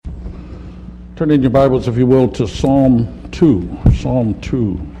Turn in your Bibles, if you will, to Psalm 2. Psalm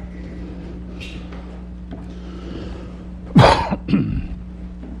 2.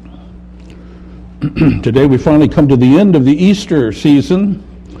 Today we finally come to the end of the Easter season.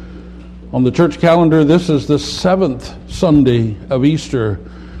 On the church calendar, this is the 7th Sunday of Easter,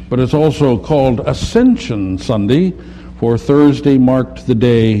 but it's also called Ascension Sunday, for Thursday marked the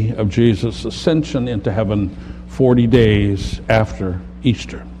day of Jesus' ascension into heaven 40 days after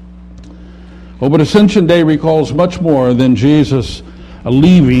Easter. Oh, but Ascension Day recalls much more than Jesus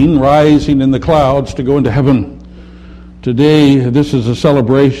leaving, rising in the clouds to go into heaven. Today, this is a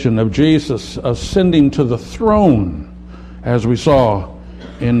celebration of Jesus ascending to the throne, as we saw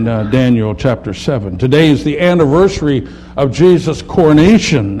in Daniel chapter 7. Today is the anniversary of Jesus'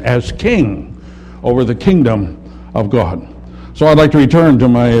 coronation as king over the kingdom of God. So I'd like to return to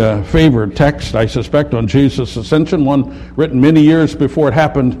my favorite text, I suspect, on Jesus' ascension, one written many years before it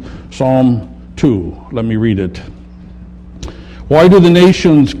happened, Psalm 2. Let me read it. Why do the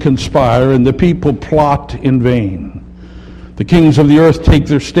nations conspire and the people plot in vain? The kings of the earth take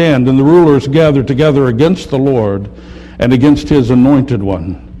their stand, and the rulers gather together against the Lord and against his anointed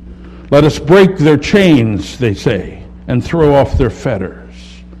one. Let us break their chains, they say, and throw off their fetters.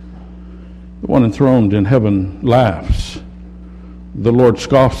 The one enthroned in heaven laughs. The Lord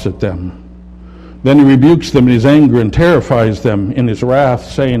scoffs at them. Then he rebukes them in his anger and terrifies them in his wrath,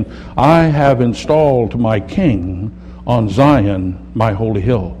 saying, I have installed my king on Zion, my holy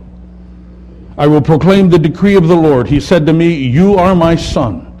hill. I will proclaim the decree of the Lord. He said to me, you are my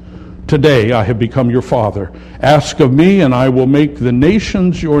son. Today I have become your father. Ask of me, and I will make the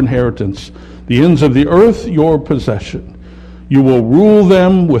nations your inheritance, the ends of the earth your possession. You will rule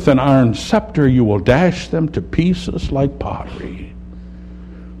them with an iron scepter. You will dash them to pieces like pottery.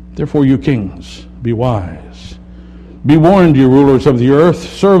 Therefore, you kings, be wise. Be warned, you rulers of the earth.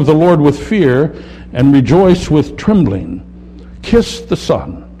 Serve the Lord with fear and rejoice with trembling. Kiss the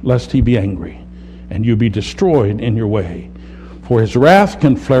Son, lest he be angry, and you be destroyed in your way. For his wrath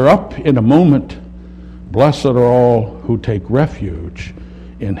can flare up in a moment. Blessed are all who take refuge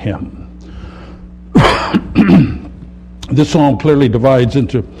in him. This psalm clearly divides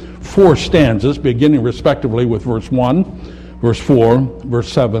into 4 stanzas, beginning respectively with verse 1, verse 4,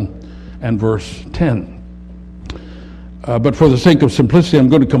 verse 7, and verse 10. But for the sake of simplicity, I'm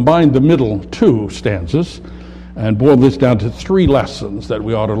going to combine the middle 2 stanzas and boil this down to 3 lessons that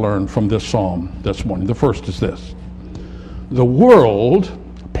we ought to learn from this psalm this morning. The first is this. The world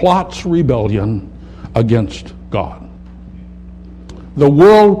plots rebellion against God. The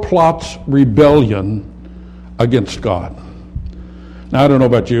world plots rebellion against God. Now, I don't know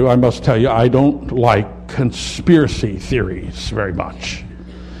about you. I must tell you, I don't like conspiracy theories very much.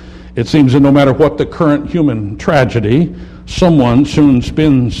 It seems that no matter what the current human tragedy, someone soon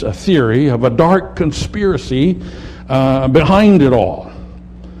spins a theory of a dark conspiracy behind it all.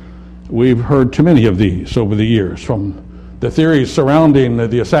 We've heard too many of these over the years, from the theories surrounding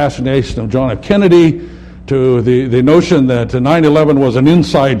the assassination of John F. Kennedy to the notion that 9/11 was an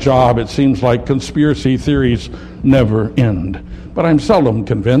inside job. It seems like conspiracy theories never end. But I'm seldom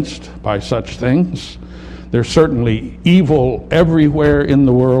convinced by such things. There's certainly evil everywhere in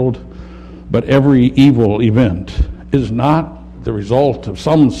the world, but every evil event is not the result of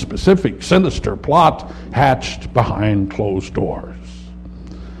some specific sinister plot hatched behind closed doors.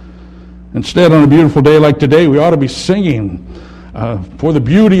 Instead, on a beautiful day like today, we ought to be singing for the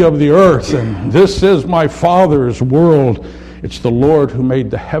beauty of the earth, and this is my Father's world. It's the Lord who made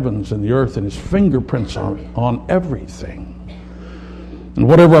the heavens and the earth, and his fingerprints are on everything. And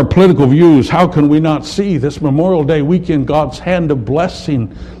whatever our political views, how can we not see this Memorial Day weekend God's hand of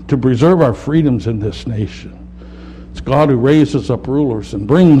blessing to preserve our freedoms in this nation? It's God who raises up rulers and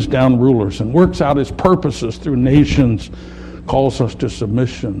brings down rulers and works out his purposes through nations, calls us to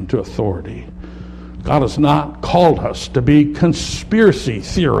submission to authority. God has not called us to be conspiracy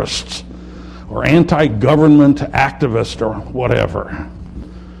theorists or anti-government activists or whatever.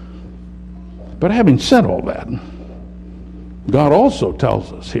 But having said all that, God also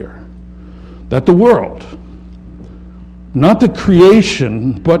tells us here that the world, not the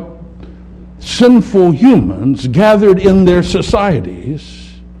creation, but sinful humans gathered in their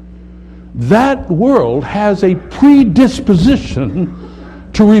societies, that world has a predisposition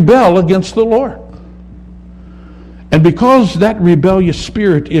to rebel against the Lord. And because that rebellious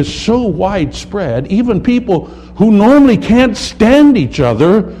spirit is so widespread, even people who normally can't stand each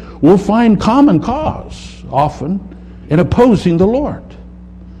other will find common cause, often, in opposing the Lord.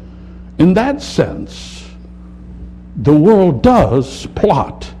 In that sense, the world does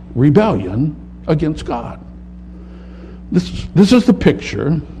plot rebellion against God. This is the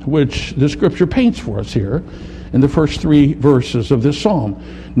picture which the Scripture paints for us here in the first 3 verses of this psalm.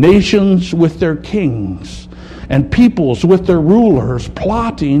 Nations with their kings and peoples with their rulers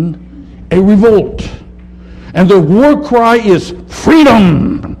plotting a revolt. And their war cry is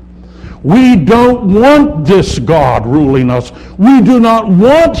freedom. We don't want this God ruling us. We do not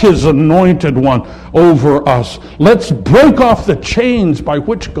want his anointed one over us. Let's break off the chains by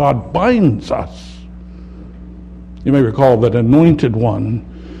which God binds us. You may recall that anointed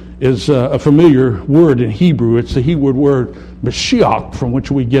one is a familiar word in Hebrew. It's the Hebrew word Mashiach, from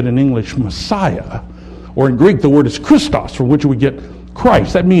which we get in English Messiah. Or in Greek, the word is Christos, from which we get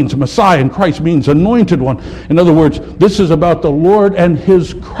Christ. That means Messiah, and Christ means anointed one. In other words, this is about the Lord and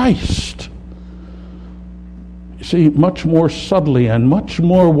his Christ. You see, much more subtly and much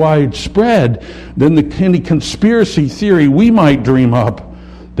more widespread than any conspiracy theory we might dream up.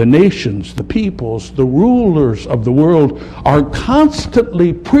 The nations, the peoples, the rulers of the world are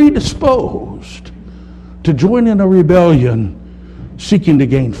constantly predisposed to join in a rebellion seeking to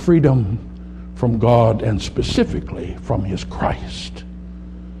gain freedom from God and specifically from his Christ.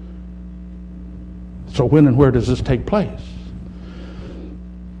 So when and where does this take place?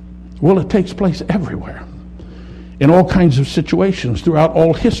 Well, it takes place everywhere, in all kinds of situations throughout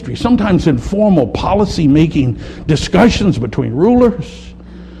all history, sometimes in formal policy-making discussions between rulers,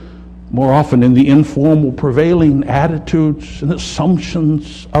 more often in the informal prevailing attitudes and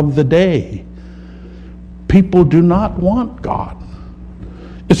assumptions of the day. People do not want God,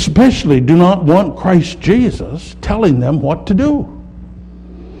 especially do not want Christ Jesus telling them what to do.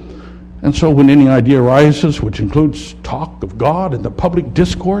 And so when any idea arises, which includes talk of God in the public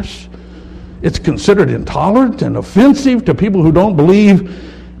discourse, it's considered intolerant and offensive to people who don't believe,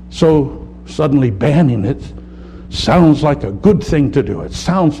 so suddenly banning it sounds like a good thing to do. It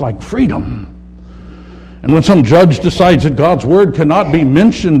sounds like freedom. And when some judge decides that God's word cannot be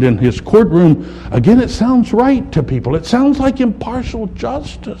mentioned in his courtroom, again, it sounds right to people. It sounds like impartial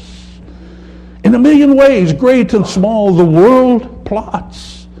justice. In a million ways, great and small, the world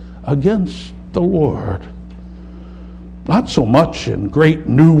plots against the Lord. Not so much in great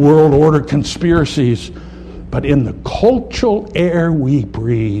New World Order conspiracies, but in the cultural air we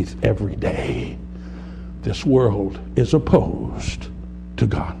breathe every day. This world is opposed to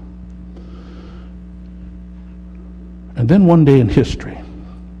God. And then one day in history,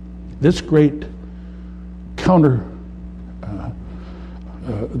 this great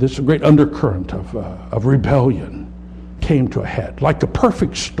this great undercurrent of rebellion came to a head, like a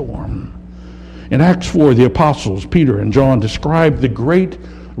perfect storm. In Acts 4, the apostles, Peter and John, described the great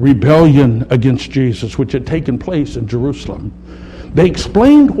rebellion against Jesus, which had taken place in Jerusalem. They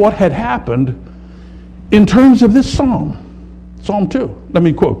explained what had happened in terms of this psalm, Psalm 2. Let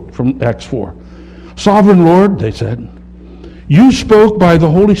me quote from Acts 4. Sovereign Lord, they said, you spoke by the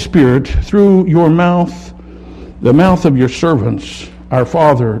Holy Spirit through your mouth, the mouth of your servants, our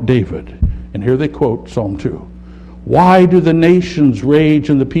father David. And here they quote Psalm 2. Why do the nations rage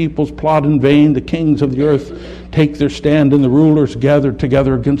and the peoples plot in vain? The kings of the earth take their stand and the rulers gather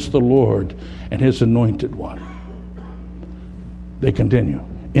together against the Lord and his anointed one. They continue.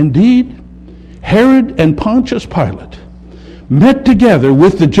 Indeed, Herod and Pontius Pilate met together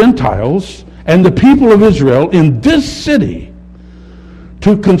with the Gentiles and the people of Israel in this city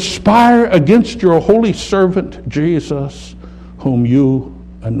to conspire against your holy servant Jesus, whom you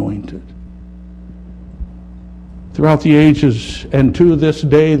anointed. Throughout the ages and to this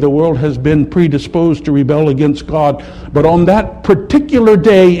day, the world has been predisposed to rebel against God. But on that particular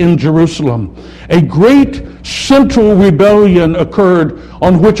day in Jerusalem, a great central rebellion occurred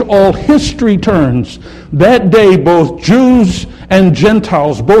on which all history turns. That day, both Jews and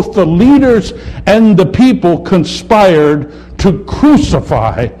Gentiles, both the leaders and the people, conspired to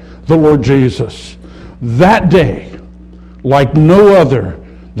crucify the Lord Jesus. That day, like no other,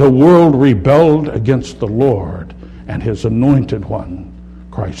 the world rebelled against the Lord and his anointed one,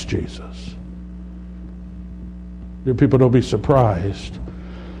 Christ Jesus. Dear people, don't be surprised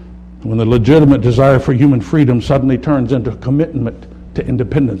when the legitimate desire for human freedom suddenly turns into a commitment to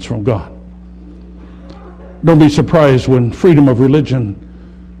independence from God. Don't be surprised when freedom of religion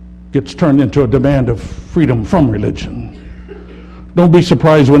gets turned into a demand of freedom from religion. Don't be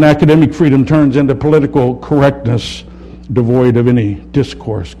surprised when academic freedom turns into political correctness devoid of any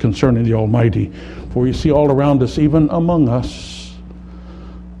discourse concerning the Almighty. For you see all around us, even among us,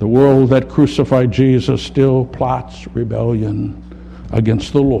 the world that crucified Jesus still plots rebellion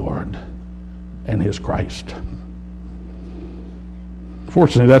against the Lord and his Christ.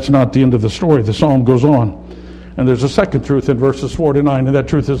 Fortunately, that's not the end of the story. The psalm goes on. And there's a second truth in verses 4 to 9, and that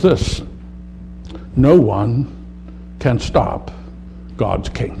truth is this. No one can stop God's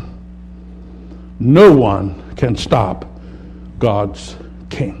king. No one can stop God's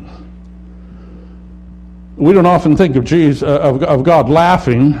king. We don't often think of God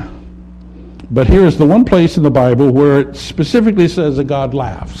laughing, but here's the one place in the Bible where it specifically says that God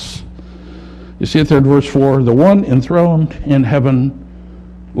laughs. You see it there in verse 4, the one enthroned in heaven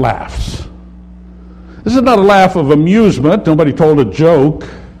laughs. This is not a laugh of amusement. Nobody told a joke.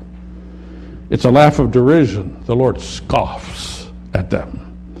 It's a laugh of derision. The Lord scoffs at them.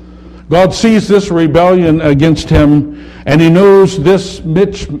 God sees this rebellion against him, and he knows this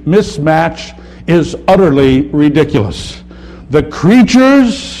mismatch is utterly ridiculous. The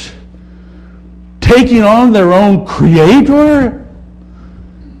creatures taking on their own creator?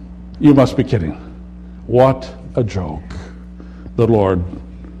 You must be kidding. What a joke. The Lord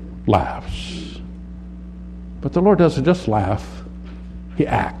laughs. But the Lord doesn't just laugh, he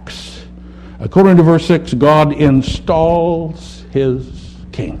acts. According to verse 6, God installs his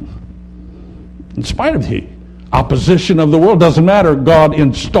king. In spite of the opposition of the world, doesn't matter, God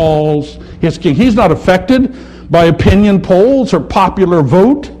installs his king. He's not affected by opinion polls or popular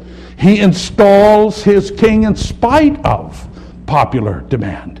vote. He installs his king in spite of popular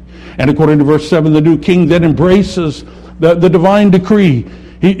demand. And according to verse 7, the new king then embraces the divine decree.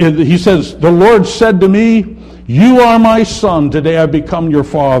 He says, the Lord said to me, you are my son, today I've become your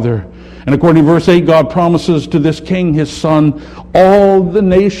father. And according to verse 8, God promises to this king, his son, all the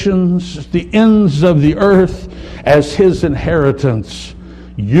nations, the ends of the earth, as his inheritance,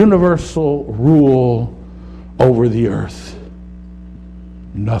 universal rule over the earth.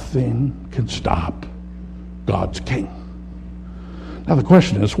 Nothing can stop God's king. Now the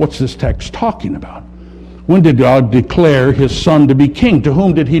question is, what's this text talking about? When did God declare his son to be king? To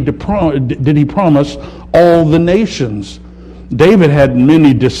whom did he promise all the nations? David had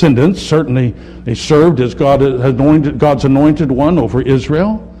many descendants. Certainly they served as God's anointed one over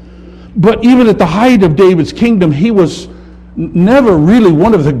Israel. But even at the height of David's kingdom, he was never really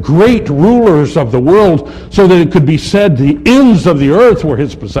one of the great rulers of the world, so that it could be said the ends of the earth were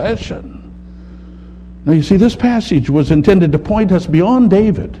his possession. Now you see, this passage was intended to point us beyond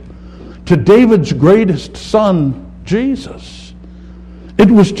David to David's greatest son, Jesus. It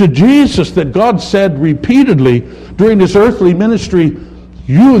was to Jesus that God said repeatedly during his earthly ministry,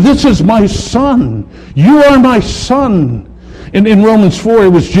 this is my son. You are my son. And in Romans 4, it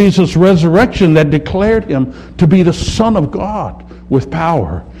was Jesus' resurrection that declared him to be the Son of God with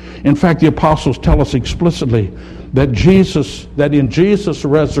power. In fact, the apostles tell us explicitly that in Jesus'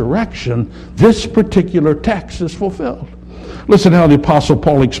 resurrection, this particular text is fulfilled. Listen how the apostle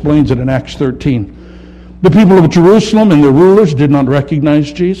Paul explains it in Acts 13. The people of Jerusalem and the rulers did not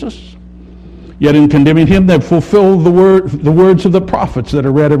recognize Jesus. Yet in condemning him, they fulfilled the words of the prophets that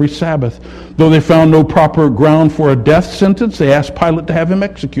are read every Sabbath. Though they found no proper ground for a death sentence, they asked Pilate to have him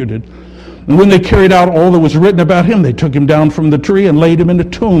executed. And when they carried out all that was written about him, they took him down from the tree and laid him in a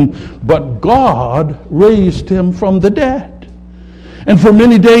tomb. But God raised him from the dead. And for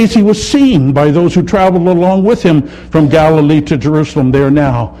many days he was seen by those who traveled along with him from Galilee to Jerusalem. They are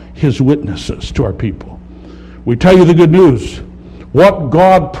now his witnesses to our people. We tell you the good news. What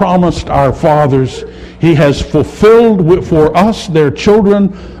God promised our fathers, he has fulfilled for us, their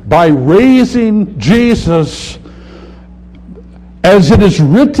children, by raising Jesus, as it is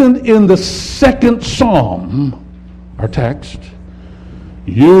written in the 2nd Psalm, our text,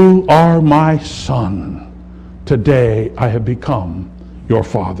 you are my son. Today I have become your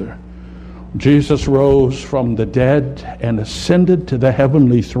father. Jesus rose from the dead and ascended to the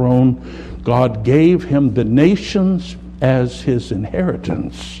heavenly throne. God gave him the nations as his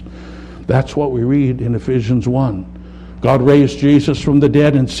inheritance. That's what we read in Ephesians 1. God raised Jesus from the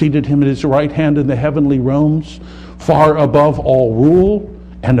dead and seated him at his right hand in the heavenly realms, far above all rule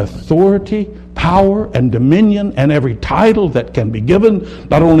and authority, power and dominion, and every title that can be given,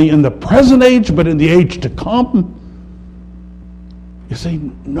 not only in the present age, but in the age to come. You see,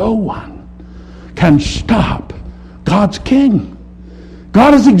 no one can stop God's king.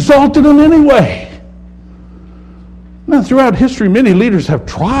 God is exalted in any way. Now, throughout history, many leaders have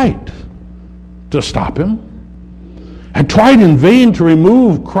tried to stop him, had tried in vain to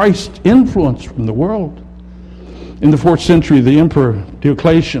remove Christ's influence from the world. In the 4th century, the Emperor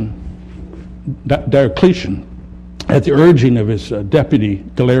Diocletian, at the urging of his deputy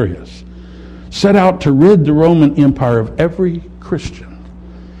Galerius, set out to rid the Roman Empire of every Christian,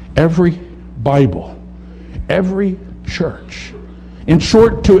 every Bible, every church. In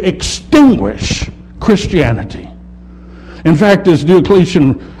short, to extinguish Christianity. In fact, as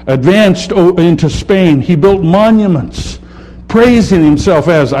Diocletian advanced into Spain, he built monuments praising himself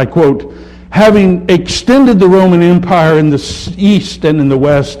as, I quote, having extended the Roman Empire in the east and in the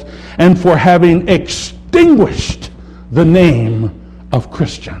west, and for having extinguished the name of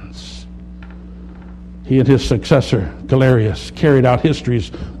Christians. He and his successor, Galerius, carried out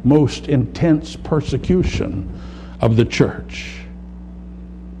history's most intense persecution of the church.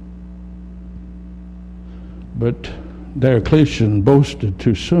 But Diocletian boasted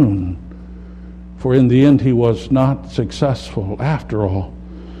too soon, for in the end he was not successful after all.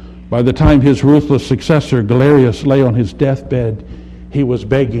 By the time his ruthless successor, Galerius, lay on his deathbed, he was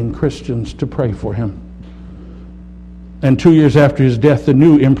begging Christians to pray for him. And 2 years after his death, the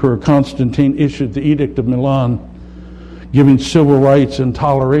new Emperor Constantine issued the Edict of Milan, giving civil rights and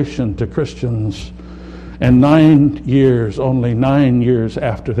toleration to Christians. And only 9 years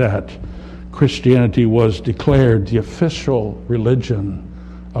after that, Christianity was declared the official religion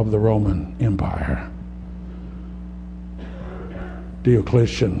of the Roman Empire.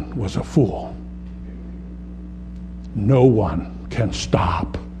 Diocletian was a fool. No one can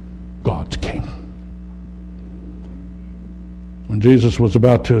stop God's king. When Jesus was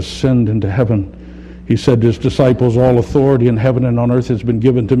about to ascend into heaven, he said to his disciples, "All authority in heaven and on earth has been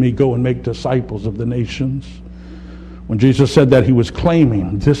given to me. Go and make disciples of the nations." When Jesus said that, he was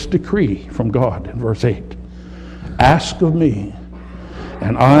claiming this decree from God in verse 8. "Ask of me,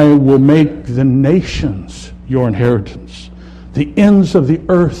 and I will make the nations your inheritance, the ends of the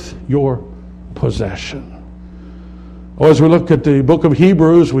earth your possession." Oh, as we look at the book of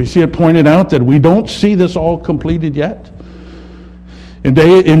Hebrews, we see it pointed out that we don't see this all completed yet.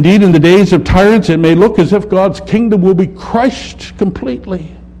 Indeed, in the days of tyrants, it may look as if God's kingdom will be crushed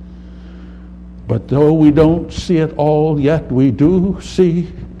completely. But though we don't see it all yet, we do see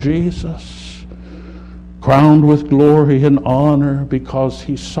Jesus crowned with glory and honor because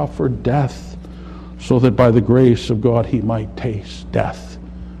he suffered death so that by the grace of God he might taste death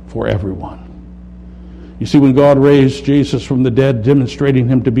for everyone. You see, when God raised Jesus from the dead, demonstrating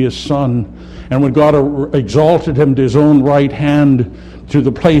him to be his son, and when God exalted him to his own right hand to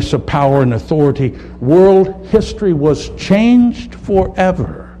the place of power and authority, world history was changed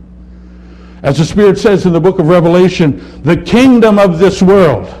forever. As the Spirit says in the book of Revelation, the kingdom of this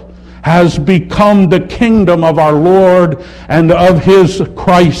world has become the kingdom of our Lord and of his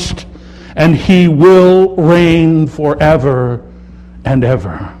Christ, and he will reign forever and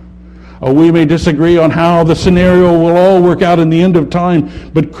ever. Oh, we may disagree on how the scenario will all work out in the end of time,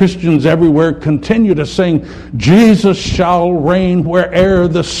 but Christians everywhere continue to sing, "Jesus shall reign where'er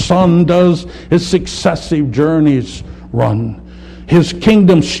the sun does his successive journeys run. His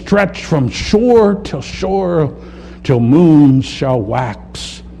kingdom stretched from shore, till moons shall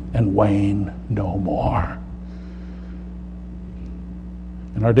wax and wane no more."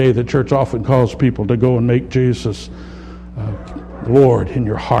 In our day, the church often calls people to go and make Jesus Lord in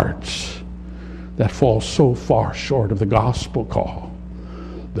your hearts. That falls so far short of the gospel call.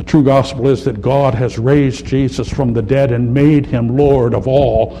 The true gospel is that God has raised Jesus from the dead and made him Lord of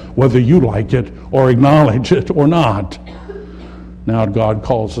all, whether you like it or acknowledge it or not. Now God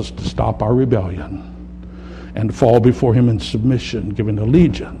calls us to stop our rebellion and fall before him in submission, giving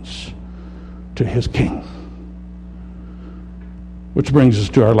allegiance to his King. Which brings us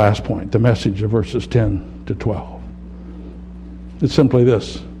to our last point, the message of verses 10 to 12. It's simply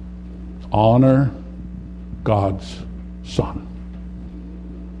this: honor God's Son.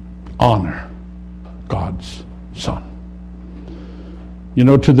 Honor God's Son. You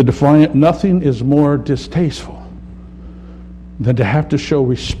know, to the defiant, nothing is more distasteful than to have to show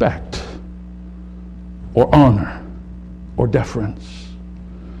respect or honor or deference.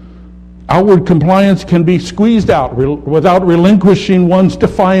 Outward compliance can be squeezed out without relinquishing one's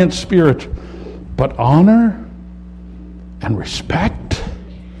defiant spirit. But honor and respect,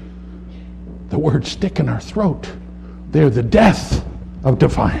 the words stick in our throat. They're the death of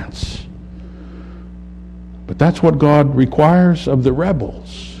defiance. But that's what God requires of the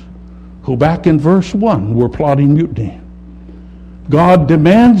rebels who back in verse 1 were plotting mutiny. God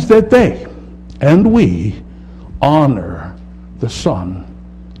demands that they and we honor the Son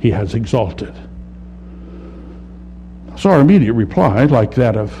he has exalted. So our immediate reply, like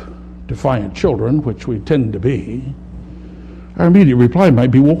that of defiant children, which we tend to be, our immediate reply might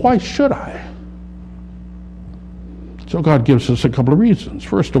be, well, why should I? So God gives us a couple of reasons.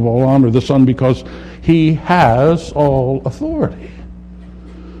 First of all, honor the Son because he has all authority.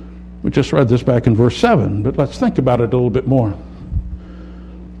 We just read this back in verse 7, but let's think about it a little bit more.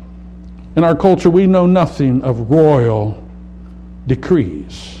 In our culture, we know nothing of royal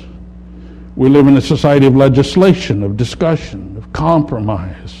decrees. We live in a society of legislation, of discussion, of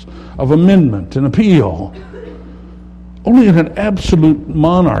compromise, of amendment and appeal. Only in an absolute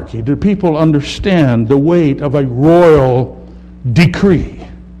monarchy do people understand the weight of a royal decree.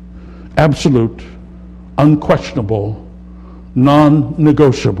 Absolute, unquestionable,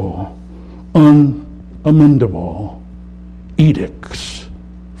 non-negotiable, unamendable edicts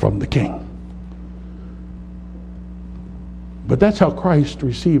from the king. But that's how Christ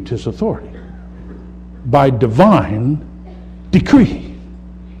received his authority, by divine decree.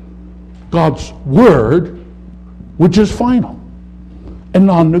 God's word, which is final and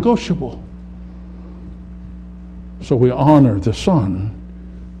non-negotiable. So we honor the Son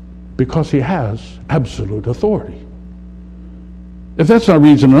because he has absolute authority. If that's not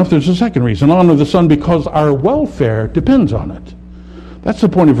reason enough, there's a second reason. Honor the Son because our welfare depends on it. That's the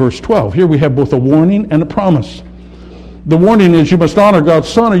point of verse 12. Here we have both a warning and a promise. The warning is you must honor God's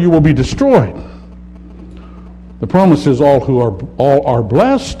Son or you will be destroyed. The promise is all are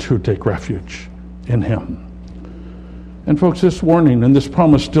blessed who take refuge in him. And folks, this warning and this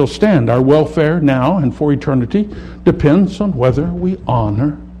promise still stand. Our welfare now and for eternity depends on whether we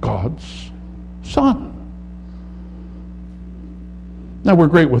honor God's Son. Now, we're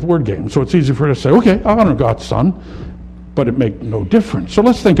great with word games, so it's easy for us to say, okay, I honor God's Son, but it makes no difference. So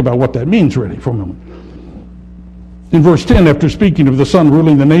let's think about what that means really for a moment. In verse 10, after speaking of the Son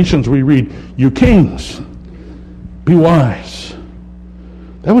ruling the nations, we read, you kings, be wise.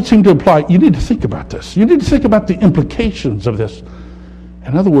 That would seem to imply you need to think about this. You need to think about the implications of this.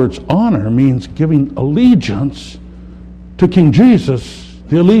 In other words, honor means giving allegiance to King Jesus,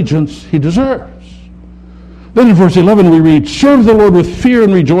 the allegiance he deserves. Then in verse 11 we read, serve the Lord with fear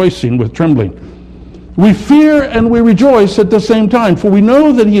and rejoicing, with trembling. We fear and we rejoice at the same time, for we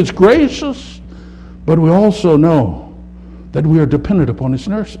know that he is gracious, but we also know that we are dependent upon his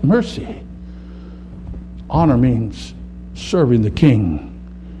mercy. Honor means serving the King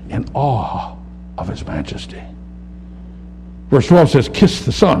in awe of his majesty. Verse 12 says, kiss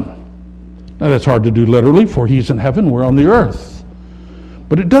the Son. Now that's hard to do literally, for he's in heaven, we're on the earth.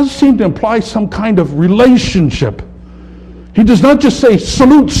 But it does seem to imply some kind of relationship. He does not just say,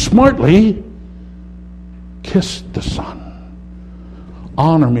 salute smartly, kiss the Son.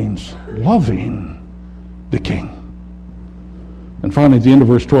 Honor means loving the King. And finally, at the end of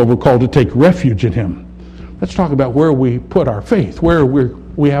verse 12, we're called to take refuge in him. Let's talk about where we put our faith, where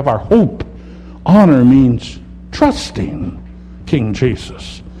we have our hope. Honor means trusting King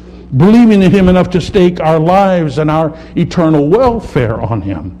Jesus, believing in him enough to stake our lives and our eternal welfare on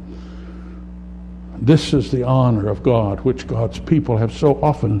him. This is the honor of God, which God's people have so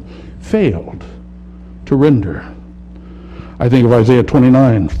often failed to render. I think of Isaiah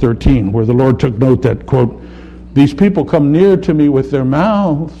 29:13, where the Lord took note that, quote, these people come near to me with their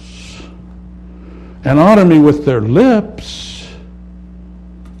mouths and honor me with their lips,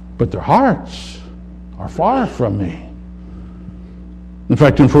 but their hearts are far from me. In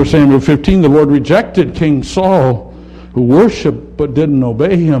fact, in 1 Samuel 15, the Lord rejected King Saul, who worshiped but didn't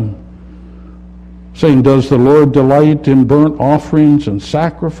obey him, saying, does the Lord delight in burnt offerings and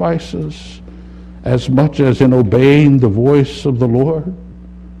sacrifices as much as in obeying the voice of the Lord?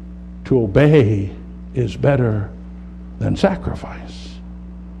 To obey is better than sacrifice.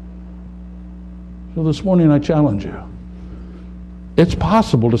 So this morning I challenge you. It's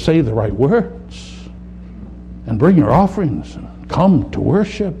possible to say the right words and bring your offerings and come to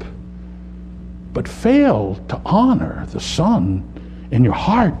worship, but fail to honor the Son in your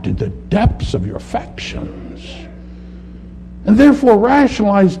heart to the depths of your affections, and therefore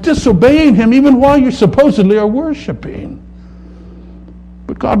rationalize disobeying him even while you supposedly are worshiping.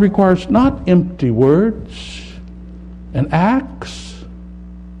 But God requires not empty words and acts,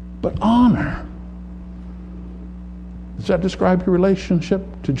 but honor. Does that describe your relationship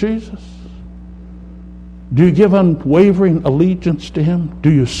to Jesus? Do you give unwavering allegiance to him? Do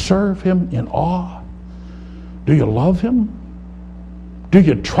you serve him in awe? Do you love him? Do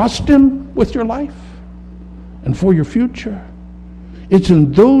you trust him with your life and for your future? It's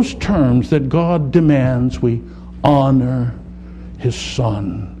in those terms that God demands we honor his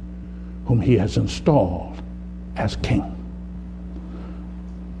Son, whom he has installed as king.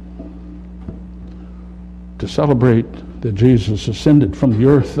 To celebrate that Jesus ascended from the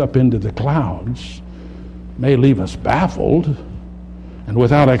earth up into the clouds may leave us baffled and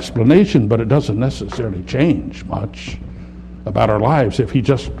without explanation, but it doesn't necessarily change much about our lives if he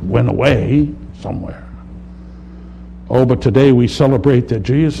just went away somewhere. Oh, but today we celebrate that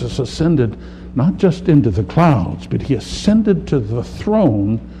Jesus ascended not just into the clouds, but he ascended to the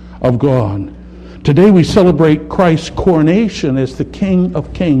throne of God. Today we celebrate Christ's coronation as the King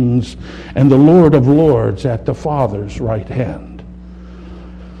of Kings and the Lord of Lords at the Father's right hand.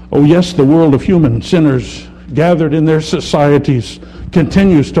 Oh yes, the world of human sinners gathered in their societies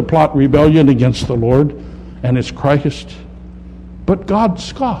continues to plot rebellion against the Lord and his Christ. But God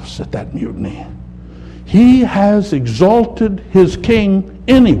scoffs at that mutiny. He has exalted his king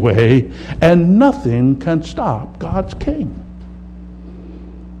anyway, and nothing can stop God's king.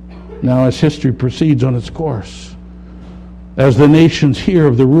 Now, as history proceeds on its course, as the nations hear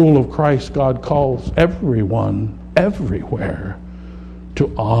of the rule of Christ, God calls everyone, everywhere,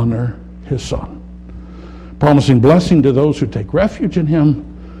 to honor his Son, promising blessing to those who take refuge in him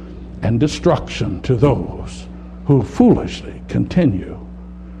and destruction to those who foolishly continue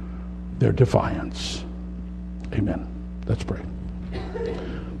their defiance. Amen. Let's pray.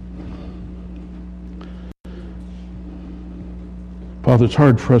 Father, it's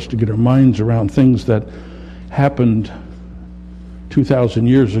hard for us to get our minds around things that happened 2,000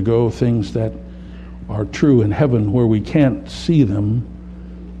 years ago, things that are true in heaven where we can't see them,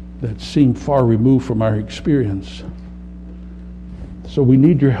 that seem far removed from our experience. So we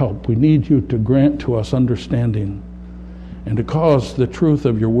need your help. We need you to grant to us understanding and to cause the truth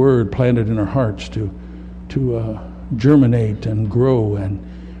of your word planted in our hearts to germinate and grow and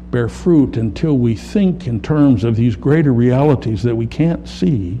bear fruit until we think in terms of these greater realities that we can't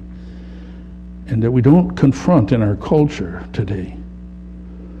see and that we don't confront in our culture today,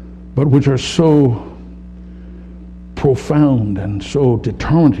 but which are so profound and so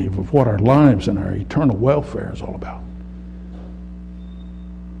determinative of what our lives and our eternal welfare is all about.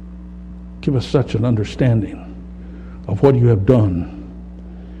 Give us such an understanding of what you have done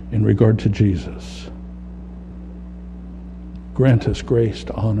in regard to Jesus. Grant us grace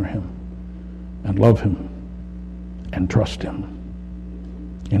to honor him and love him and trust him.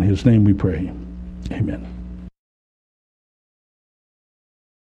 In his name we pray. Amen.